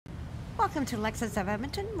Welcome to Lexus of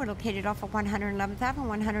Edmonton. We're located off of 111th Avenue,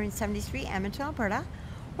 173, Edmonton, Alberta.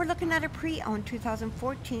 We're looking at a pre-owned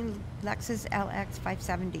 2014 Lexus LX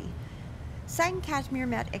 570. Satin cashmere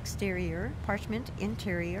matte exterior, parchment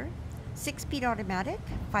interior, 6-speed automatic,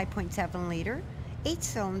 5.7 liter,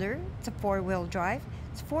 8-cylinder. It's a 4-wheel drive.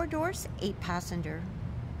 It's 4 doors, 8 passenger.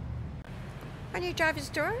 On your driver's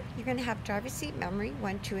door, you're going to have driver's seat memory,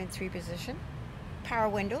 1, 2, and 3 position, power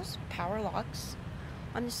windows, power locks.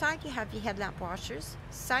 On the side, you have your headlamp washers.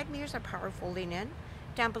 Side mirrors are power folding in.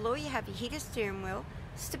 Down below, you have your heated steering wheel,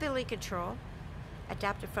 stability control,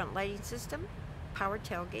 adaptive front lighting system, power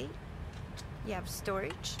tailgate. You have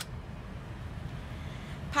storage,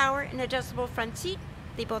 power and adjustable front seat.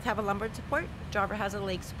 They both have a lumbar support. Driver has a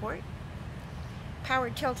leg support. Power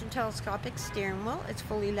tilt and telescopic steering wheel. It's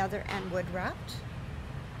fully leather and wood wrapped.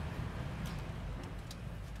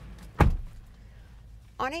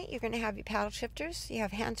 On it, you're going to have your paddle shifters. You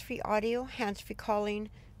have hands-free audio, hands-free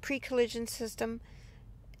calling, pre-collision system,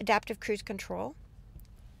 adaptive cruise control.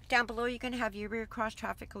 Down below, you're going to have your rear cross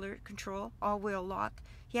traffic alert control, all-wheel lock.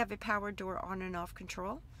 You have a power door on and off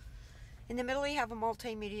control. In the middle, you have a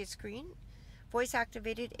multimedia screen,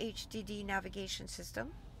 voice-activated HDD navigation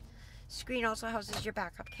system. Screen also houses your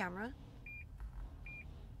backup camera.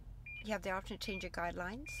 You have the option to change your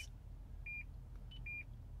guidelines.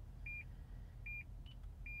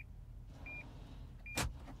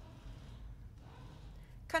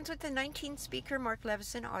 Comes with a 19-speaker Mark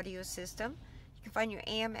Leveson audio system. You can find your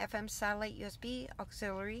AM, FM, satellite, USB,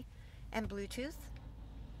 auxiliary, and Bluetooth.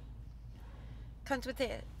 Comes with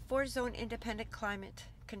a 4-zone independent climate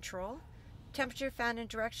control. Temperature, fan, and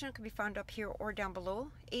direction can be found up here or down below.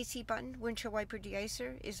 AC button, windshield wiper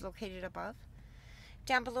deicer is located above.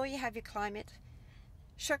 Down below you have your climate,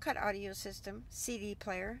 shortcut audio system, CD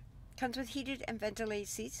player. Comes with heated and ventilated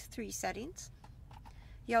seats, 3 settings.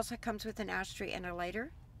 He also comes with an ashtray and a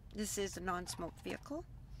lighter. This is a non-smoke vehicle.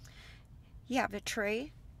 You have a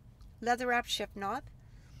tray, leather-wrapped shift knob,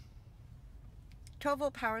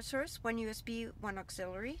 12-volt power source, 1 USB, 1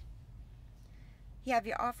 auxiliary. You have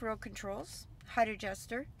your off-road controls, height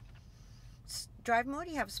adjuster. Drive mode,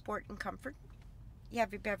 you have sport and comfort. You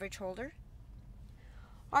have your beverage holder.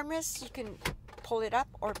 Armrests, you can pull it up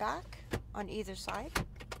or back on either side.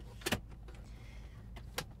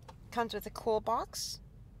 Comes with a cool box.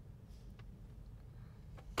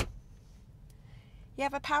 You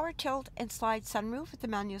have a power tilt and slide sunroof with a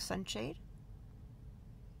manual sunshade.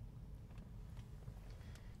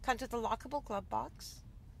 Comes with a lockable glove box.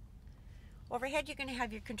 Overhead, you're going to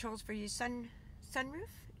have your controls for your sunroof,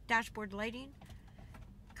 dashboard lighting.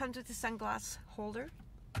 Comes with a sunglass holder.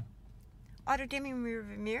 Auto dimming rear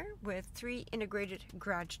mirror with 3 integrated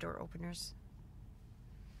garage door openers.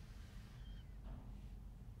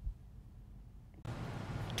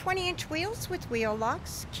 "20-inch wheels with wheel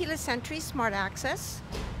locks, keyless entry, smart access,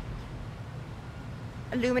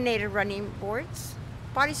 illuminated running boards,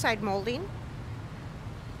 body side molding,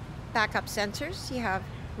 backup sensors. You have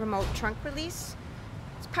remote trunk release.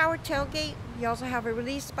 It's power tailgate. You also have a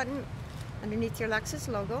release button underneath your Lexus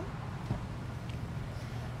logo.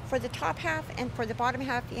 For the top half and for the bottom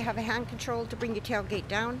half, you have a hand control to bring your tailgate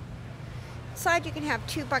down. Inside, you can have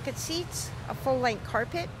 2 bucket seats, a full-length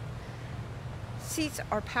carpet. Seats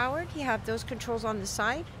are powered. You have those controls on the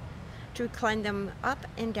side to recline them up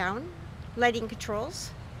and down. Lighting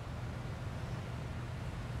controls.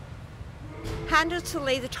 Handles to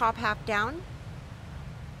lay the top half down.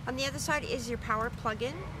 On the other side is your power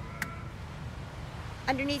plug-in.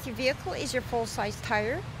 Underneath your vehicle is your full-size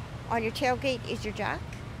tire. On your tailgate is your jack.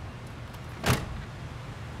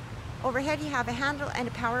 Overhead, you have a handle and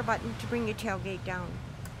a power button to bring your tailgate down.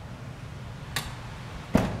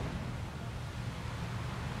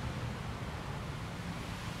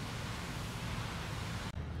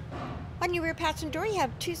 On your rear passenger door, you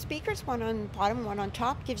have 2 speakers, one on the bottom, one on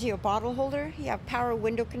top. Gives you a bottle holder. You have power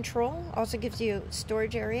window control. Also gives you a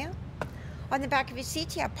storage area. On the back of your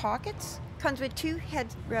seats, you have pockets. Comes with 2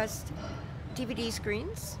 headrest DVD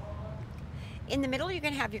screens. In the middle, you're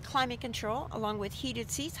going to have your climate control along with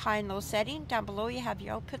heated seats, high and low setting. Down below, you have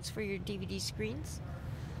your outputs for your DVD screens.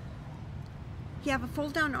 You have a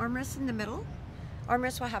fold-down armrest in the middle.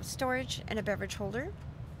 Armrest will have storage and a beverage holder.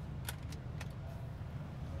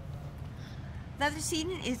 Leather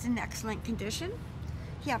seating is in excellent condition.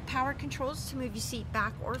 You have power controls to move your seat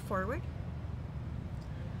back or forward.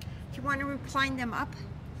 If you want to recline them up,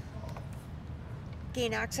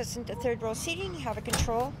 gain access into 3rd row seating, you have a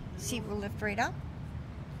control. Seat will lift right up.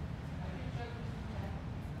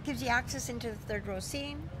 Gives you access into the 3rd row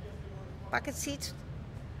seating. Bucket seats,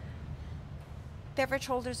 beverage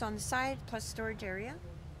holders on the side, plus storage area.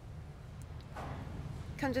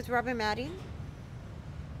 Comes with rubber matting,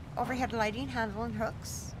 overhead lighting, handle and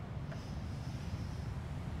hooks.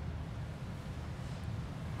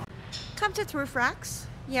 Comes with roof racks.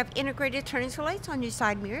 You have integrated turning lights on your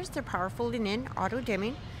side mirrors. They're power folding in, auto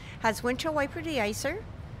dimming. Has windshield wiper deicer,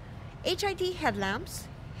 HID headlamps,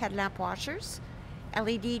 headlamp washers,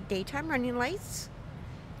 LED daytime running lights,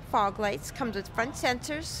 fog lights. Comes with front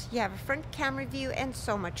sensors. You have a front camera view and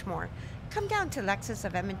so much more. Come down to Lexus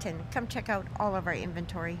of Edmonton. Come check out all of our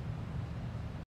inventory.